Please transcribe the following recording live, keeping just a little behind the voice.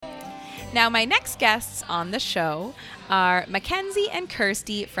Now, my next guests on the show are Mackenzie and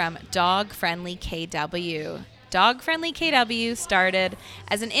Kersty from Dog Friendly KW. Dog Friendly KW started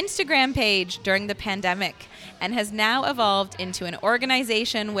as an Instagram page during the pandemic and has now evolved into an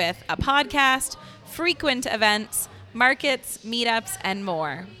organization with a podcast, frequent events, markets, meetups, and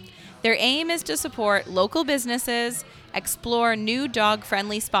more. Their aim is to support local businesses, explore new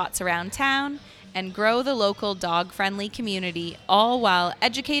dog-friendly spots around town, and grow the local dog-friendly community, all while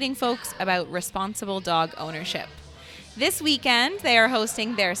educating folks about responsible dog ownership. This weekend, they are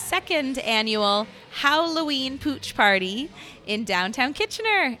hosting their second annual Halloween Pooch Party in downtown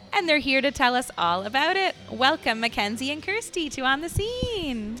Kitchener, and they're here to tell us all about it. Welcome, Mackenzie and Kersty, to On the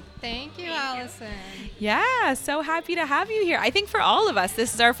Scene. Thank you, Allison. Yeah, so happy to have you here. I think for all of us,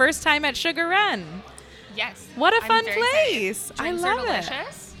 this is our first time at Sugar Run. Yes. What a fun place. I love it.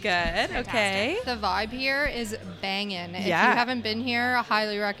 Delicious. Good. Fantastic. Okay. The vibe here is banging. If you Yeah. haven't been here, I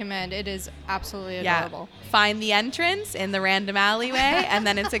highly recommend. It is absolutely adorable. Find the entrance in the random alleyway, and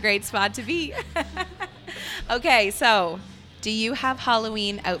then it's a great spot to be. Okay, so do you have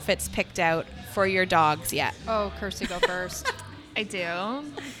Halloween outfits picked out for your dogs yet? Oh, Kirsty, go first. I do.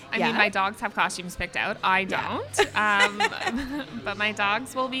 I Yeah? mean, my dogs have costumes picked out. I don't. But my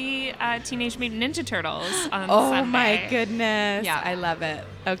dogs will be Teenage Mutant Ninja Turtles on Sunday. Oh my goodness. Yeah. I love it.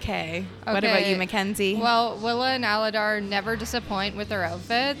 Okay. What about you, Mackenzie? Well, Willa and Aladar never disappoint with their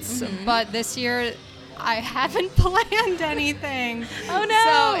outfits, but this year I haven't planned anything. Oh,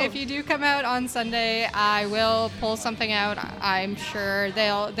 no. So if you do come out on Sunday, I will pull something out. I'm sure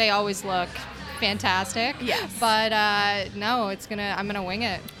they always look fantastic. Yes. But no, I'm gonna wing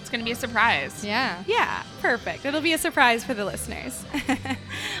it. It's going to be a surprise. Yeah. Yeah, perfect. It'll be a surprise for the listeners.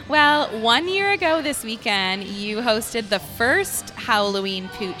 Well, 1 year ago this weekend, you hosted the first Halloween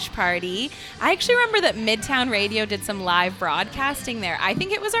Pooch Party. I actually remember that Midtown Radio did some live broadcasting there. I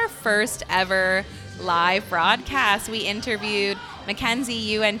think it was our first ever live broadcast. We interviewed Mackenzie,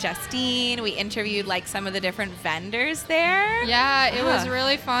 you and Justine. We interviewed like some of the different vendors there. Yeah, it was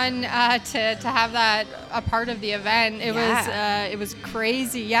really fun to have that a part of the event. It was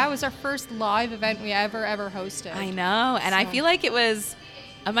crazy. Yeah, it was our first live event we ever hosted. I know, and I feel like it was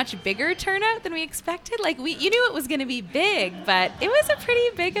a much bigger turnout than we expected. Like you knew it was going to be big, but it was a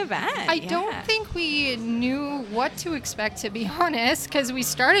pretty big event. I don't think we knew what to expect, to be honest, because we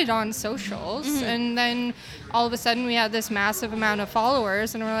started on socials and then all of a sudden we had this massive amount of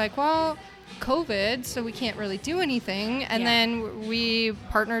followers and we're like, well, COVID, so we can't really do anything. And then we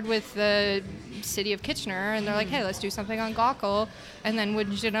partnered with the city of Kitchener and they're like, hey, let's do something on Gawkel. And then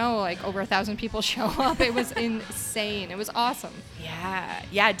wouldn't you know, like over 1,000 people show up. It was insane. It was awesome.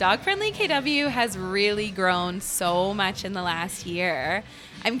 Yeah. Dog Friendly KW has really grown so much in the last year.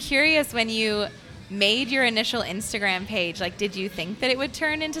 I'm curious, when you made your initial Instagram page, like, did you think that it would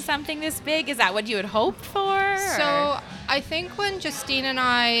turn into something this big? Is that what you had hoped for? So I think when Justine and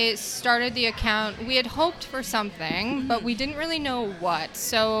I started the account, we had hoped for something, but we didn't really know what.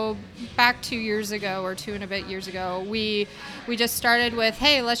 So back 2 years ago, or 2 and a bit years ago, we just started with,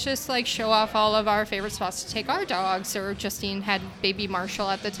 hey, let's just like show off all of our favorite spots to take our dogs. Or Justine had baby Marshall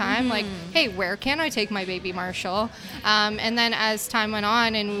at the time. Like, hey, where can I take my baby Marshall? And then as time went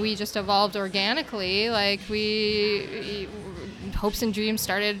on and we just evolved organically, like hopes and dreams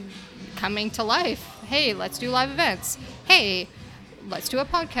started coming to life. Hey, let's do live events. Hey, let's do a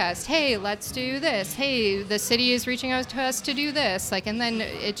podcast. Hey, let's do this. Hey, the city is reaching out to us to do this. Like, and then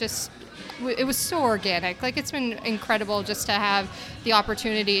it was so organic. Like, it's been incredible just to have the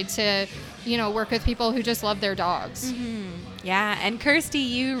opportunity to, work with people who just love their dogs. Yeah, and Kersty,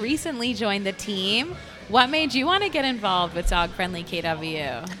 you recently joined the team. What made you want to get involved with Dog Friendly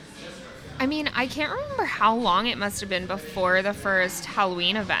KW? I mean, I can't remember how long it must have been before the first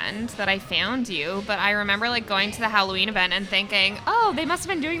Halloween event that I found you, but I remember like going to the Halloween event and thinking, oh, they must have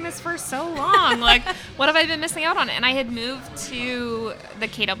been doing this for so long. Like, what have I been missing out on? And I had moved to the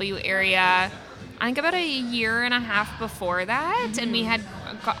KW area, I think about a year and a half before that, and we had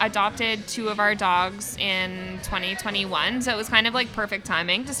adopted 2 of our dogs in 2021, so it was kind of like perfect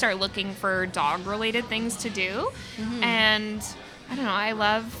timing to start looking for dog-related things to do. And I don't know, I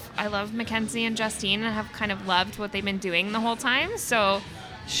love Mackenzie and Justine and have kind of loved what they've been doing the whole time. So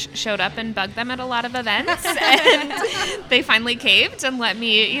showed up and bugged them at a lot of events and they finally caved and let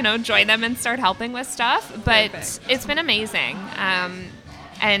me, join them and start helping with stuff. But It's been amazing.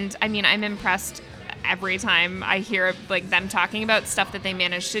 And I mean, I'm impressed every time I hear like them talking about stuff that they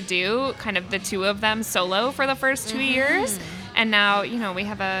managed to do, kind of the 2 of them solo for the first 2 years. And now, we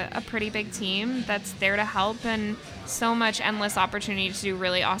have a pretty big team that's there to help and so much endless opportunity to do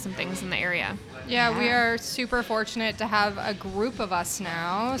really awesome things in the area. Yeah, we are super fortunate to have a group of us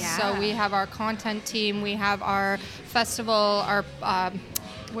now. Yeah. So we have our content team, we have our festival, our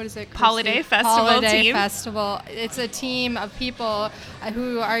what is it? Holiday festival Holiday team. festival. It's a team of people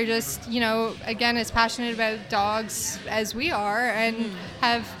who are just, again, as passionate about dogs as we are, and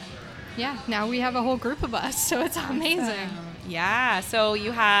now we have a whole group of us. So it's amazing. Yeah. So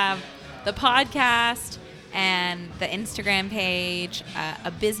you have the podcast and the Instagram page,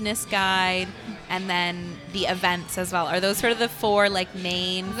 a business guide, and then the events as well. Are those sort of the four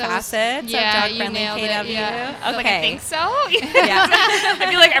main facets of Dog Friendly KW? Yeah. Okay. Like, I think so. Yeah. I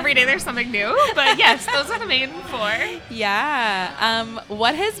feel like every day there's something new, but yes, those are the main four. Yeah.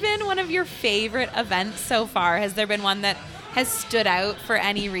 What has been one of your favorite events so far? Has there been one that has stood out for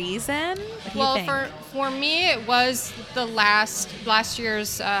any reason? What do you think? For me, it was the last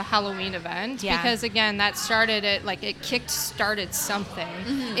year's Halloween event, because again, that started it kick-started something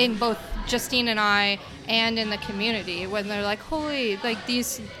in both Justine and I and in the community, when they're like, holy,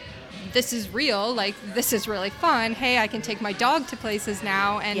 this is real, this is really fun. Hey, I can take my dog to places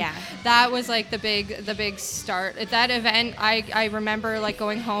now. And that was the big start. At that event, I remember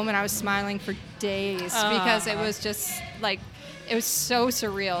going home and I was smiling for days because it was just it was so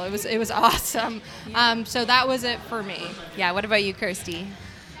surreal. It was awesome. So that was it for me. Yeah. What about you, Kersty?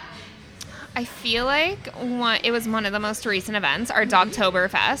 I feel like it was one of the most recent events, our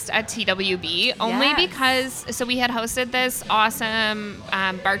Dogtoberfest at TWB, only because, so we had hosted this awesome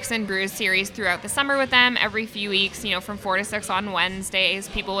Barks and Brews series throughout the summer with them every few weeks, from 4 to 6 on Wednesdays.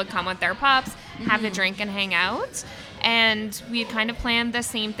 People would come with their pups, have a drink and hang out. And we had kind of planned the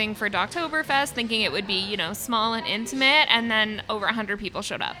same thing for Dogtoberfest, thinking it would be, small and intimate, and then over 100 people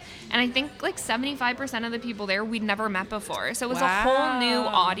showed up. And I think 75% of the people there we'd never met before. So it was a whole new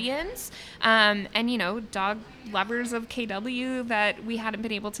audience. And, dog lovers of KW that we hadn't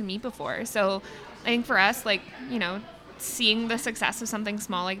been able to meet before. So I think for us, seeing the success of something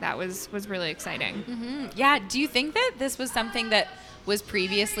small like that was really exciting. Mm-hmm. Yeah. Do you think that this was something that was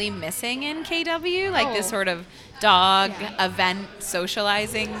previously missing in KW, this sort of dog event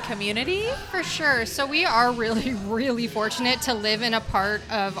socializing community? For sure. So we are really, really fortunate to live in a part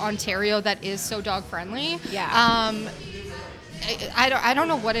of Ontario that is so dog friendly. Yeah. I don't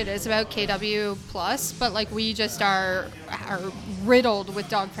know what it is about KW Plus, but we just are riddled with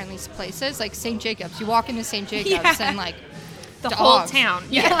dog friendly places, like St. Jacobs. You walk into St. Jacobs and the dogs. whole town.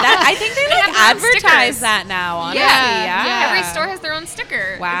 Yeah. I think they advertise that now, honestly. Yeah. Every store has their own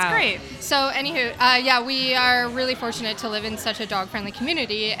sticker. Wow. It's great. So anywho, we are really fortunate to live in such a dog friendly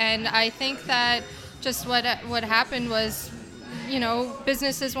community, and I think that just what happened was,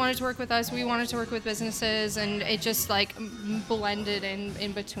 businesses wanted to work with us, we wanted to work with businesses, and it just blended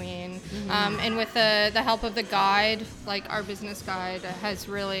in between. And with the help of the guide, our business guide has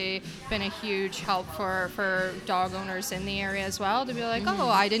really been a huge help for dog owners in the area as well, to be like, oh,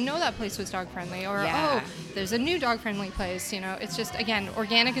 I didn't know that place was dog friendly, or oh, there's a new dog friendly place. It's just, again,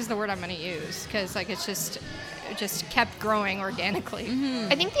 organic is the word I'm going to use, because it's just kept growing organically.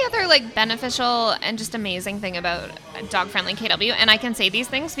 I think the other beneficial and just amazing thing about Dog Friendly KW, and I can say these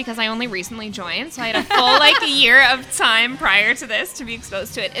things because I only recently joined, so I had a full year of time prior to this to be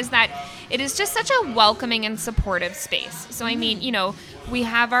exposed to it, is that it is just such a welcoming and supportive space. So I mean, we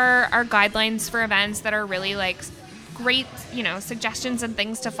have our guidelines for events that are really great, suggestions and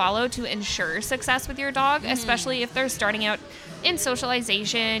things to follow to ensure success with your dog, especially if they're starting out in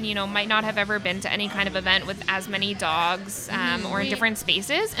socialization, might not have ever been to any kind of event with as many dogs or in different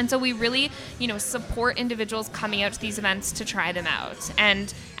spaces. And so we really, support individuals coming out to these events to try them out.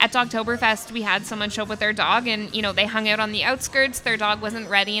 And at Dogtoberfest, we had someone show up with their dog and, they hung out on the outskirts. Their dog wasn't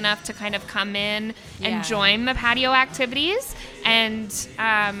ready enough to kind of come in and join the patio activities. And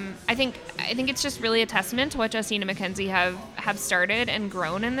I think it's just really a testament to what Justine and Mackenzie have started and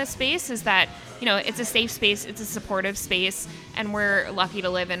grown in this space, is that, it's a safe space, it's a supportive space, and we're lucky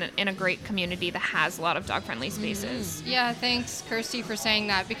to live in a great community that has a lot of dog-friendly spaces. Yeah, thanks, Kersty, for saying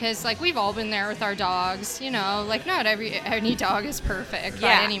that, because we've all been there with our dogs. Not any dog is perfect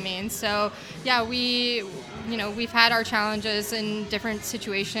by any means. So we've had our challenges in different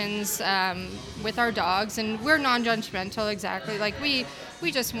situations with our dogs, and we're non-judgmental. Exactly,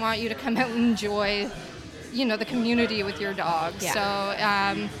 we just want you to come out and enjoy, the community with your dog. So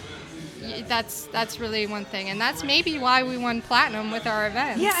that's really one thing, and that's maybe why we won platinum with our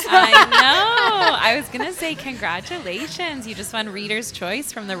events. Yeah, I know. I was gonna say congratulations. You just won Reader's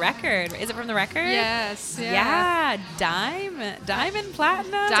Choice from The Record. Is it from The Record? Yes. Yeah. Diamond,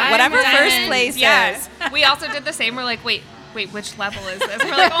 platinum, whatever first place is. We also did the same. We're like, wait, which level is this?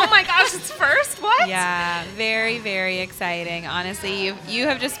 We're like, oh my gosh, it's first? What? Yeah, very, very exciting. Honestly, you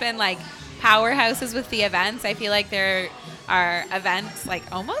have just been powerhouses with the events. I feel like there are events like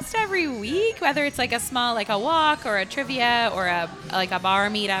almost every week, whether it's like a small, like a walk or a trivia or a bar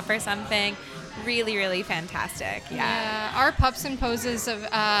meetup or something. Really, really fantastic. Yeah. Our Pups and Poses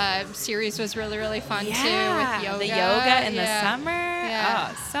series was really, really fun too with yoga. The yoga in the summer. Yeah.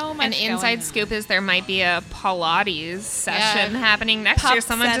 Oh, so much. An inside scoop is there might be a Pilates session happening next year.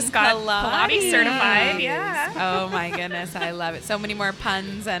 Someone just got Pilates certified. Yeah. Oh my goodness, I love it. So many more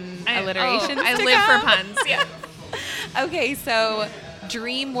puns and alliterations. I live for puns. Yeah. Okay, so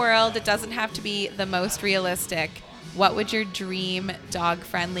dream world. It doesn't have to be the most realistic. What would your dream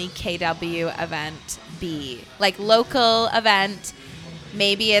dog-friendly KW event be? Like local event.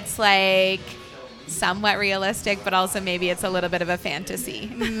 Maybe it's like somewhat realistic, but also maybe it's a little bit of a fantasy.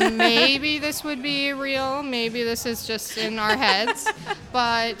 Maybe this would be real. Maybe this is just in our heads.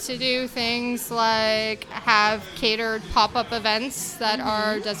 But to do things like have catered pop-up events that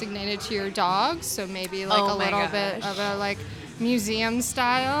are designated to your dogs. So maybe like a little bit of a like museum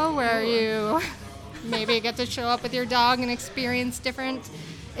style where you maybe get to show up with your dog and experience different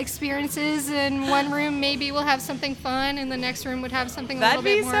experiences. In one room, maybe we'll have something fun, and the next room would have something a little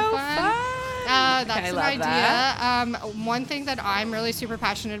bit more fun. That's an idea. One thing that I'm really super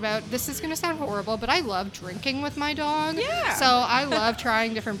passionate about, this is going to sound horrible, but I love drinking with my dog. Yeah. So I love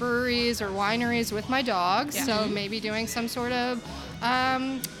trying different breweries or wineries with my dogs. Yeah. So maybe doing some sort of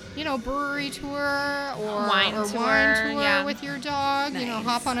brewery tour or wine tour with your dog. Nice.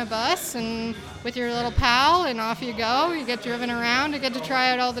 Hop on a bus and with your little pal and off you go. You get driven around. You get to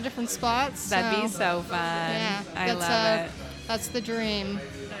try out all the different spots. That'd be so fun. Yeah, I love it. That's the dream.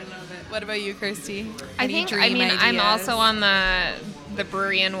 I love it. What about you, Kirsty? I'm also on the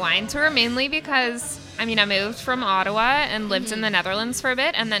brewery and wine tour mainly because I moved from Ottawa and lived in the Netherlands for a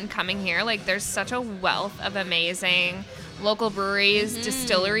bit, and then coming here, like there's such a wealth of amazing local breweries,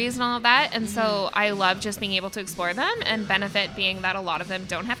 distilleries, and all of that. And so I love just being able to explore them, and benefit being that a lot of them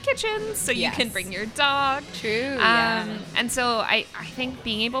don't have kitchens, so you can bring your dog. True. And so I think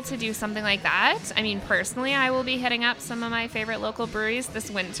being able to do something like that, personally, I will be hitting up some of my favorite local breweries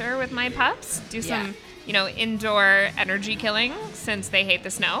this winter with my pups, do some indoor energy killing since they hate the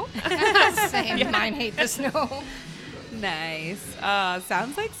snow. Same. Mine hate the snow. Nice. Oh,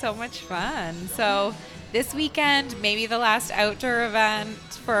 sounds like so much fun. So this weekend, maybe the last outdoor event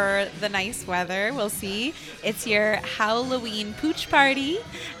for the nice weather. We'll see. It's your Halloween pooch party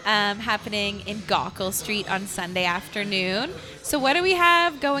happening in Gaukel Street on Sunday afternoon. So what do we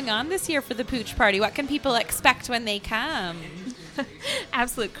have going on this year for the pooch party? What can people expect when they come?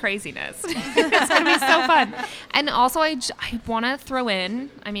 Absolute craziness. It's going to be so fun. And also, I want to throw in,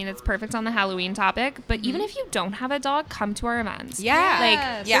 it's perfect on the Halloween topic, but even if you don't have a dog, come to our events.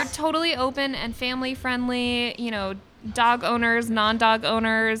 Yeah. They're totally open and family friendly, dog owners, non-dog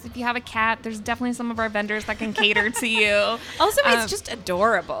owners. If you have a cat, there's definitely some of our vendors that can cater to you. Also, it's just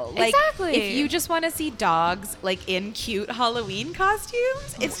adorable. Like, exactly. If you just want to see dogs like in cute Halloween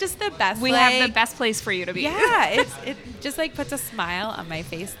costumes, it's just the best. We have the best place for you to be. Yeah, it just like puts a smile on my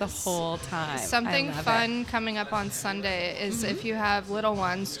face the whole time. Something fun coming up on Sunday is if you have little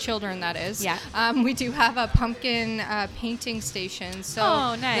ones, children that is. Yeah. We do have a pumpkin painting station.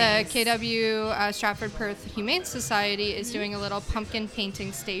 So nice. The KW Stratford Perth Humane Society is doing a little pumpkin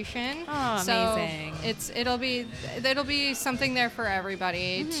painting station. Oh, so amazing. It'll be something there for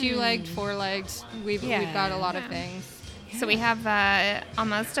everybody. 2-legged, 4-legged. We've got a lot of things. So we have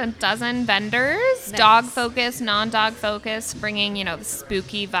almost a dozen vendors, dog focused, non-dog focused, bringing the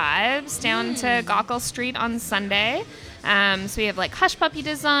spooky vibes down to Gaukel Street on Sunday. So we have like Hush Puppy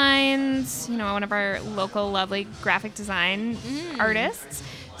Designs, one of our local lovely graphic design artists.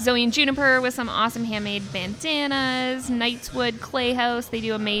 Zoe and Juniper with some awesome handmade bandanas. Knightswood Clay House, they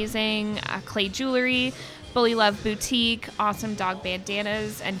do amazing clay jewelry. Bully Love Boutique, awesome dog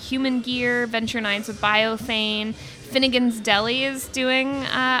bandanas and human gear. Venture Nines with Biothane. Finnegan's Deli is doing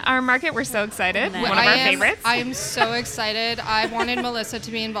our market. We're so excited. Nice. One of our favorites. I am so excited. I wanted Melissa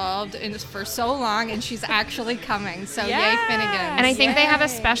to be involved in this for so long, and she's actually coming. So yay, Finnegan's. And I think they have a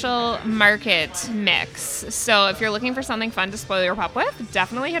special market mix. So if you're looking for something fun to spoil your pup with,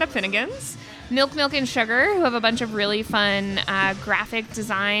 definitely hit up Finnegan's. Milk and Sugar, who have a bunch of really fun graphic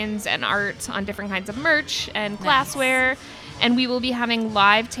designs and art on different kinds of merch and glassware. And we will be having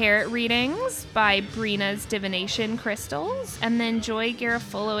live tarot readings by Brina's Divination Crystals. And then Joy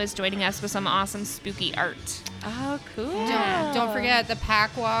Garofolo is joining us with some awesome spooky art. Oh, cool. Don't forget the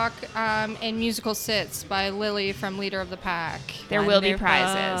Pack Walk and Musical Sits by Lily from Leader of the Pack. There will be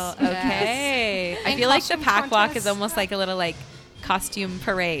prizes. Okay. I feel like the Pack Walk is almost like a little like costume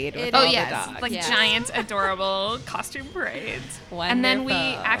parade with It all is. the yes, dogs. like Yes. giant, adorable costume parades. Wonderful. And then we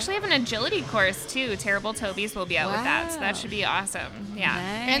actually have an agility course too. Terrible Tobies will be out with that, so Wow. that should be awesome. Yeah.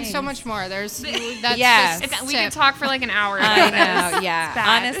 And so much more. There's that's Yes. just We could talk for like an hour. I about know, this. yeah. It's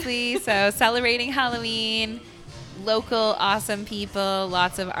bad. Honestly, so celebrating Halloween, local awesome people,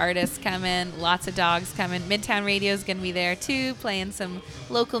 lots of artists coming, lots of dogs coming. Midtown Radio is going to be there too, playing some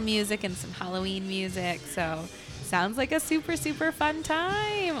local music and some Halloween music. So sounds like a super, super fun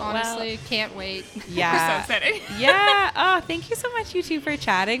time. Honestly, can't wait. Yeah. So exciting. Yeah. Oh, thank you so much, you two, for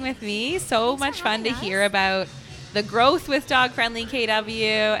chatting with me. So much fun to hear about the growth with Dog Friendly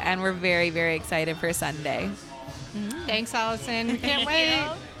KW, and we're very, very excited for Sunday. Thanks, Allison. Can't wait.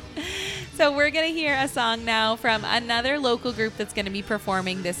 So we're going to hear a song now from another local group that's going to be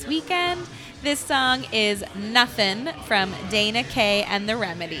performing this weekend. This song is Nothing from Dana Kay and The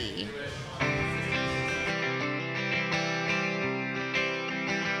Remedy.